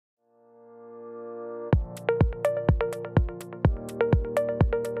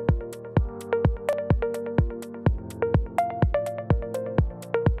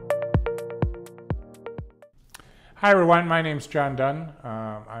Hi everyone, my name's John Dunn.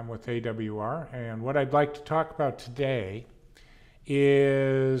 I'm with AWR, and what I'd like to talk about today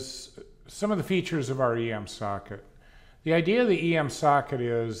is some of the features of our EM socket. The idea of the EM socket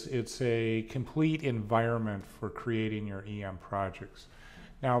is it's a complete environment for creating your EM projects.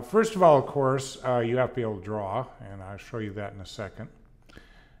 Now, first of all, of course, you have to be able to draw, and I'll show you that in a second.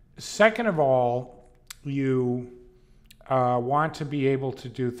 Second of all, you want to be able to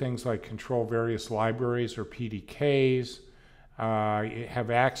do things like control various libraries or PDKs,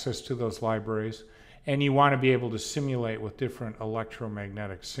 have access to those libraries, and you want to be able to simulate with different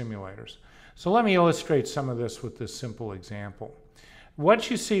electromagnetic simulators. So let me illustrate some of this with this simple example.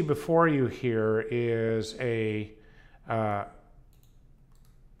 What you see before you here is a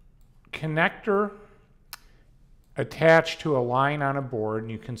connector attached to a line on a board,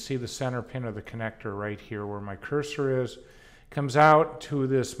 and you can see the center pin of the connector right here where my cursor is. Comes out to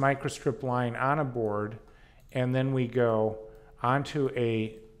this microstrip line on a board, and then we go onto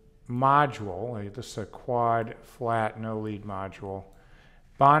a module. This is a quad flat no lead module.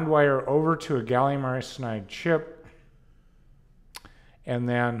 Bond wire over to a gallium arsenide chip, and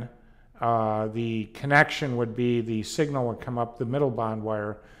then the connection would be the signal would come up the middle bond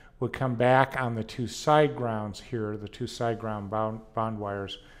wire, would come back on the two side grounds here, the two side ground bond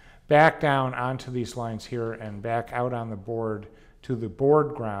wires, back down onto these lines here and back out on the board to the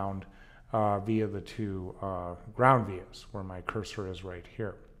board ground via the two ground vias where my cursor is right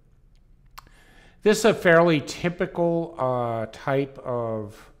here. This is a fairly typical type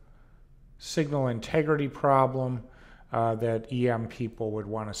of signal integrity problem that EM people would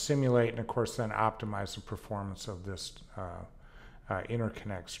want to simulate and of course then optimize the performance of this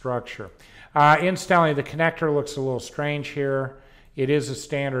interconnect structure. Incidentally, the connector looks a little strange here. It is a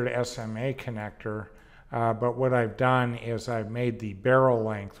standard SMA connector, but what I've done is I've made the barrel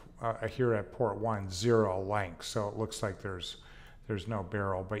length here at port 1 0 length, so it looks like there's no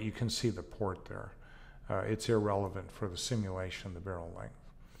barrel, but you can see the port there. It's irrelevant for the simulation, the barrel length.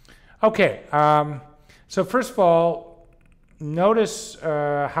 Okay, so first of all, notice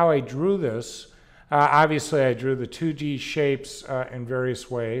how I drew this. Obviously, I drew the 2D shapes in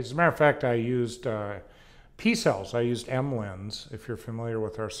various ways. As a matter of fact, I used P-cells. I used M-lens, if you're familiar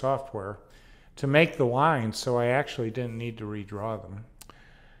with our software, to make the lines, so I actually didn't need to redraw them.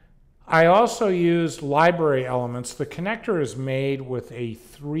 I also used library elements. The connector is made with a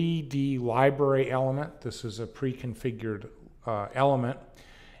 3D library element. This is a pre-configured element.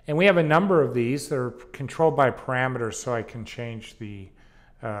 And we have a number of these that are controlled by parameters, so I can change the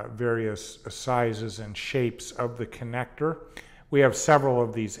various sizes and shapes of the connector. We have several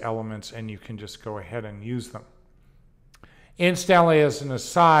of these elements and you can just go ahead and use them. Incidentally, as an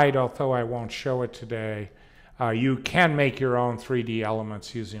aside, although I won't show it today, you can make your own 3D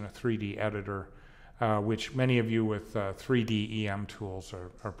elements using a 3D editor, which many of you with 3D EM tools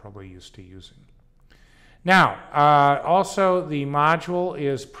are probably used to using. Now, also the module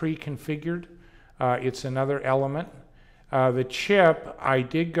is pre-configured. It's another element. The chip, I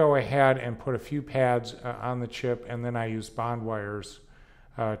did go ahead and put a few pads on the chip, and then I used bond wires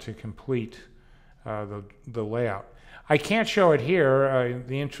to complete the layout. I can't show it here in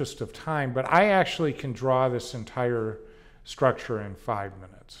the interest of time, but I actually can draw this entire structure in 5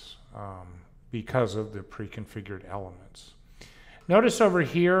 minutes because of the pre-configured elements. Notice over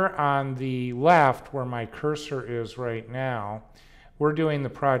here on the left where my cursor is right now, we're doing the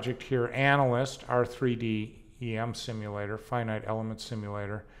project here, Analyst, our 3D EM simulator, finite element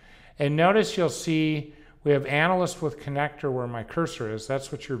simulator. And notice you'll see we have Analyst with connector where my cursor is.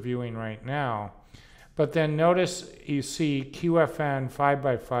 That's what you're viewing right now. But then notice you see QFN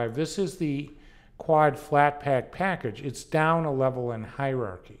 5x5. This is the quad flat pack package. It's down a level in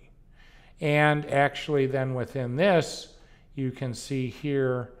hierarchy. And actually then within this, you can see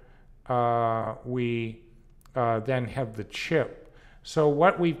here we then have the chip. So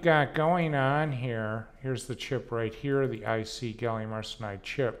what we've got going on here, here's the chip right here, the IC gallium arsenide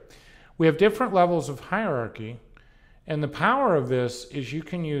chip. We have different levels of hierarchy, and the power of this is you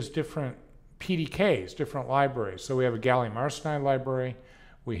can use different PDKs, different libraries. So we have a gallium arsenide library,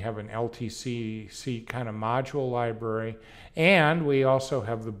 we have an LTCC kind of module library, and we also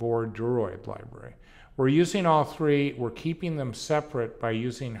have the board Druid library. We're using all three, we're keeping them separate by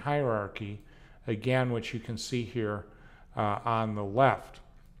using hierarchy, again, which you can see here on the left.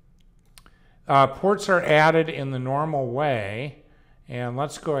 Ports are added in the normal way, and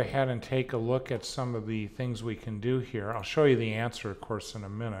let's go ahead and take a look at some of the things we can do here. I'll show you the answer, of course, in a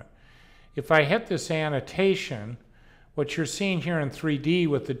minute. If I hit this annotation, what you're seeing here in 3D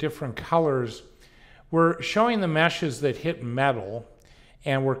with the different colors, we're showing the meshes that hit metal,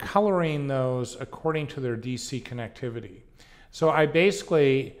 and we're coloring those according to their DC connectivity. So I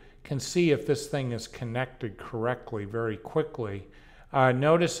basically can see if this thing is connected correctly very quickly.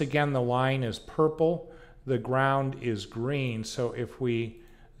 Notice again the line is purple, the ground is green, so if we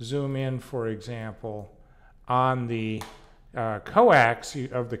zoom in, for example, on the coax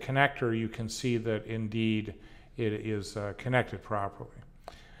of the connector, you can see that indeed it is connected properly.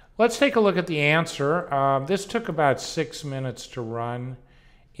 Let's take a look at the answer. This took about 6 minutes to run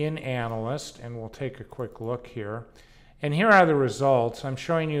in Analyst, and we'll take a quick look here. And here are the results. I'm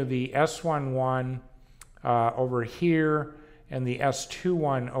showing you the S11 over here and the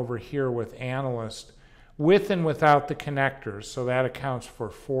S21 over here with Analyst, with and without the connectors, so that accounts for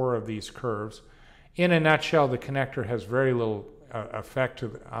 4 of these curves. In a nutshell, the connector has very little effect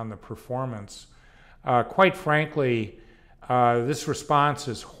on the performance. Quite frankly, this response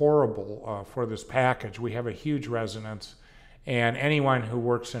is horrible for this package. We have a huge resonance, and anyone who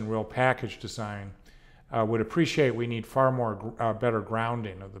works in real package design would appreciate we need far more better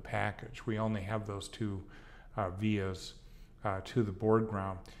grounding of the package. We only have those 2 vias to the board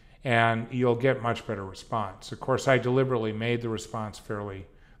ground, and you'll get much better response. Of course, I deliberately made the response fairly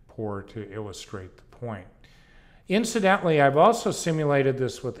poor to illustrate the point. Incidentally, I've also simulated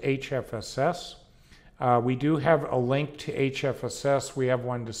this with HFSS. We do have a link to HFSS. We have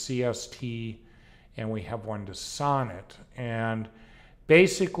one to CST, and we have one to Sonnet. And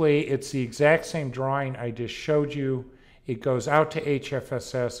basically, it's the exact same drawing I just showed you. It goes out to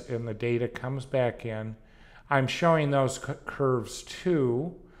HFSS, and the data comes back in. I'm showing those curves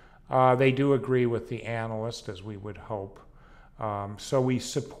too. They do agree with the Analyst, as we would hope. So we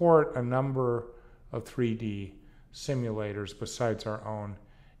support a number of 3D simulators besides our own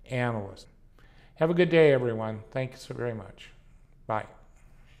Analyst. Have a good day, everyone. Thanks very much. Bye.